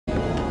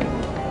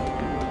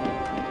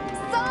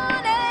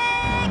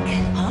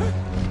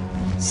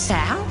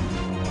Sal?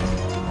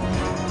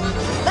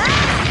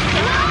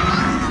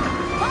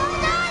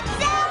 Hold on,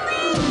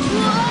 Sally!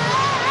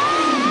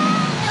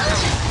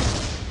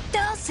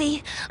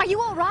 Dulcie, are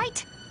you all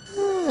right?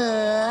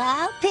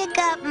 I'll pick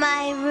up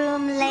my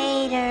room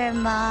later,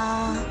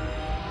 Ma.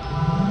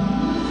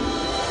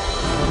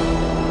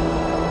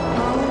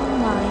 Oh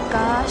my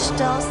gosh,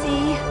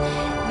 Dulcie.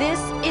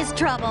 This is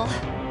trouble.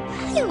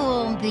 There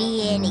won't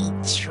be any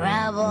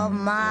trouble,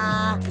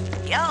 Ma.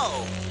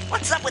 Yo,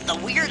 what's up with the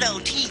weirdo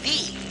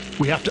TV?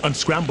 We have to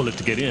unscramble it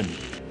to get in.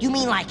 You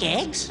mean like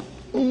eggs?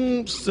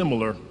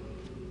 Similar.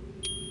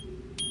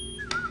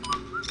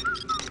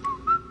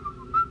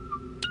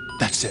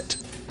 That's it.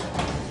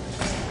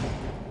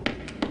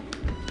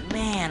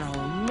 Man,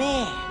 oh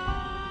man.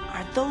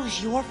 Are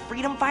those your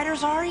freedom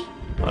fighters, Ari?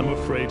 I'm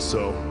afraid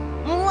so.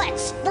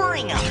 Let's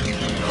spring them!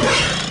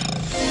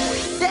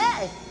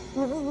 Hey!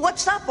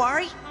 What's up,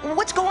 Ari?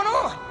 What's going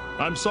on?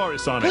 I'm sorry,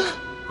 Sonic.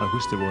 I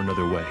wish there were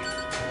another way.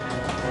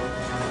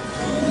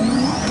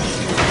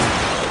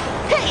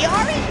 Hey,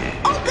 Ari!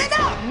 Open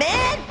up,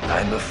 man!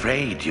 I'm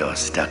afraid you're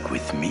stuck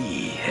with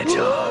me,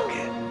 Hedgehog.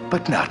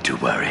 But not to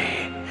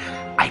worry.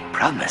 I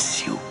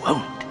promise you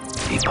won't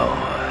be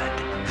bored.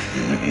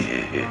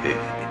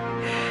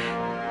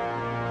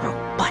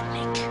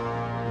 Robotnik.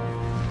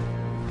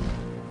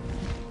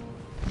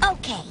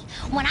 Okay,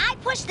 when I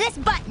push this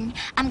button,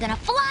 I'm gonna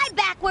fly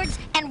backwards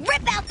and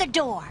rip out the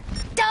door.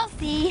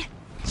 Dulcie!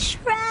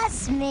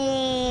 Trust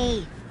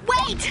me.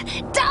 Wait!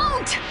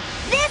 Don't!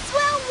 This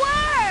will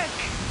work!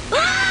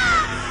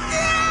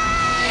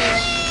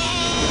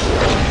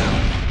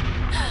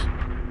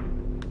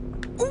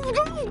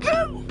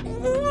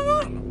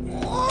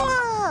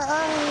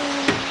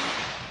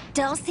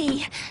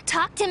 Dulcie,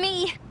 talk to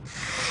me.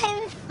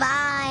 I'm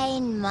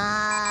fine,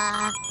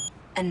 Ma.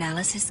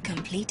 Analysis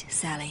complete,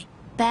 Sally.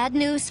 Bad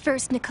news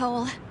first,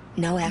 Nicole.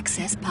 No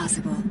access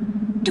possible.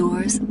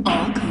 Doors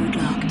all code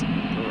locked.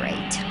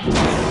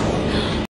 Great.